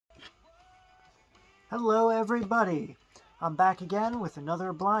Hello everybody! I'm back again with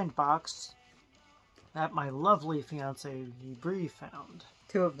another blind box that my lovely fiance Bree found.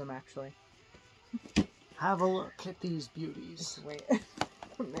 Two of them actually. Have a look at these beauties. Wait.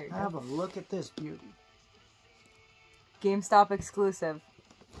 Have a look at this beauty. GameStop exclusive.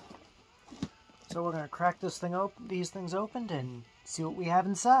 So we're gonna crack these things open and see what we have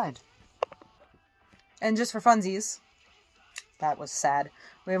inside. And just for funsies, that was sad.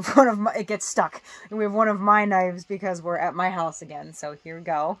 We have one of my, it gets stuck. We have one of my knives because we're at my house again. So here we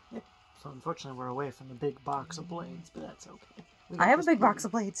go. So unfortunately we're away from the big box of blades, but that's okay. I have a big box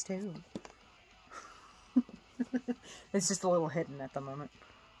of blades too. It's just a little hidden at the moment.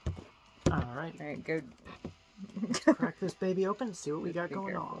 Alright. Alright, good. Crack this baby open and see what we got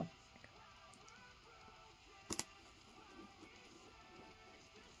going on.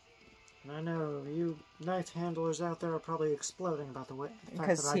 And I know you knife handlers out there are probably exploding about the way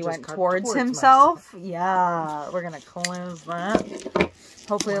because he went towards himself. Yeah, we're gonna close that.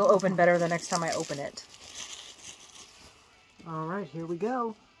 Hopefully it'll open better the next time I open it. Alright, here we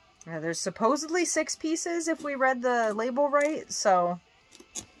go. Yeah, there's supposedly 6 pieces if we read the label right, so...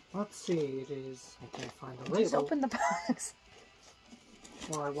 Let's see, it is... I can't find the label. Just open the box.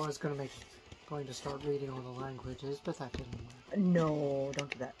 Well, I was going to start reading all the languages, but that didn't work. No,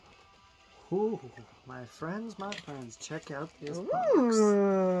 don't do that. Ooh, my friends, check out this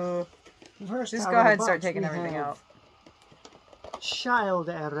box. First, just go ahead and start taking everything out. Child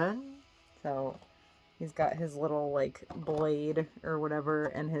Aaron. So... he's got his little, like, blade or whatever,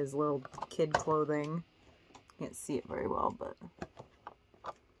 and his little kid clothing. Can't see it very well, but...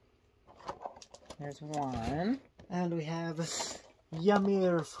 there's one. And we have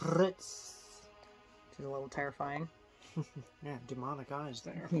Yamir Fritz. Which is a little terrifying. Yeah, demonic eyes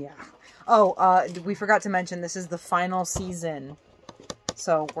there. Yeah. Oh, we forgot to mention, this is the final season.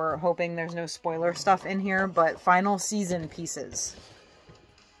 So we're hoping there's no spoiler stuff in here, but final season pieces.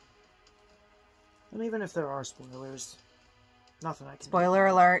 And even if there are spoilers, nothing I can Spoiler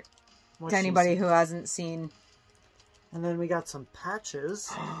alert to anybody who hasn't seen. And then we got some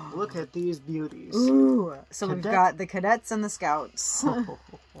patches. Look at these beauties. Ooh! So we've got the cadets and the scouts.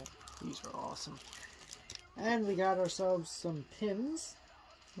 These are awesome. And we got ourselves some pins.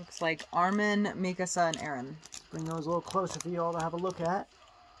 Looks like Armin, Mikasa, and Aaron. Bring those a little closer for you all to have a look at.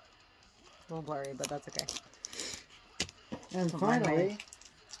 A little blurry, but that's okay. And finally,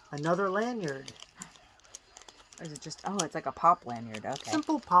 another lanyard. Or is it just... oh, it's like a pop lanyard. Okay.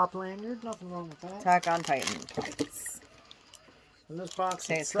 Simple pop lanyard. Nothing wrong with that. Attack on Titan. In this box.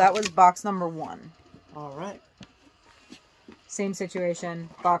 Okay, so that was box number 1. Alright. Same situation.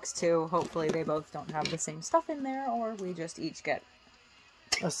 Box 2. Hopefully they both don't have the same stuff in there, or we just each get...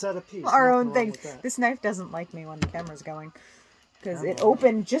 a set of pieces. Our own things. This knife doesn't like me when the camera's going. Because it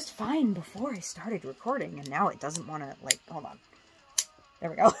opened just fine before I started recording, and now it doesn't want to, like... hold on. There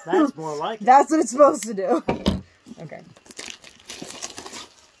we go. That's more like it. That's what it's supposed to do. Okay.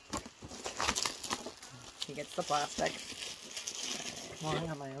 He gets the plastic. Well, I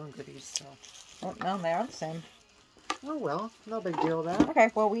got my own goodies, so... oh, no, they are the same. Oh, well. No big deal then. Okay,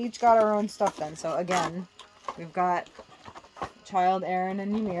 well, we each got our own stuff then. So, again, we've got Child, Aaron,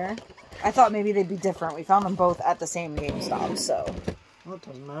 and Ymir. I thought maybe they'd be different. We found them both at the same GameStop, so... well, it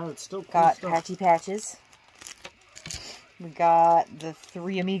doesn't matter. It's still cool got stuff. Patchy Patches. We got the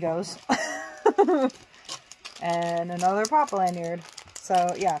 3 Amigos. And another pop lanyard.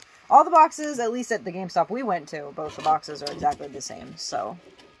 So, yeah. All the boxes, at least at the GameStop we went to, both the boxes are exactly the same, so...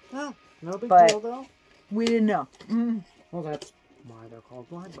 oh, no big deal, though. We didn't know. Well, that's why they're called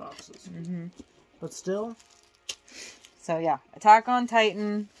blind boxes. But still... so, yeah. Attack on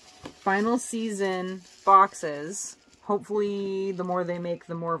Titan, final season boxes. Hopefully, the more they make,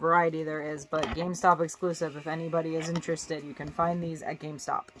 the more variety there is. But GameStop exclusive, if anybody is interested, you can find these at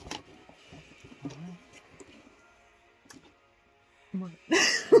GameStop.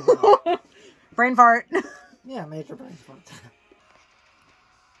 Brain fart. Yeah, major brain fart.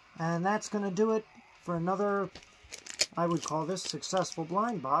 And that's going to do it for another, I would call this, successful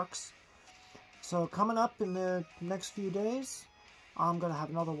blind box. So coming up in the next few days, I'm going to have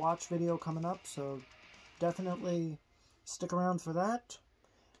another watch video coming up. So definitely stick around for that.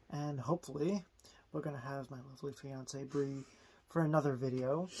 And hopefully we're going to have my lovely fiance Bree for another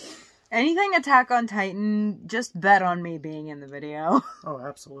video. Anything Attack on Titan, just bet on me being in the video. Oh,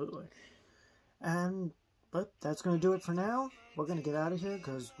 absolutely. But that's going to do it for now. We're going to get out of here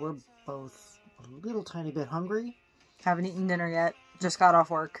because we're both a little tiny bit hungry. Haven't eaten dinner yet. Just got off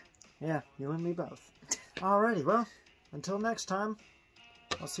work. Yeah, you and me both. Alrighty, well, until next time,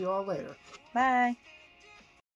 I'll see you all later. Bye.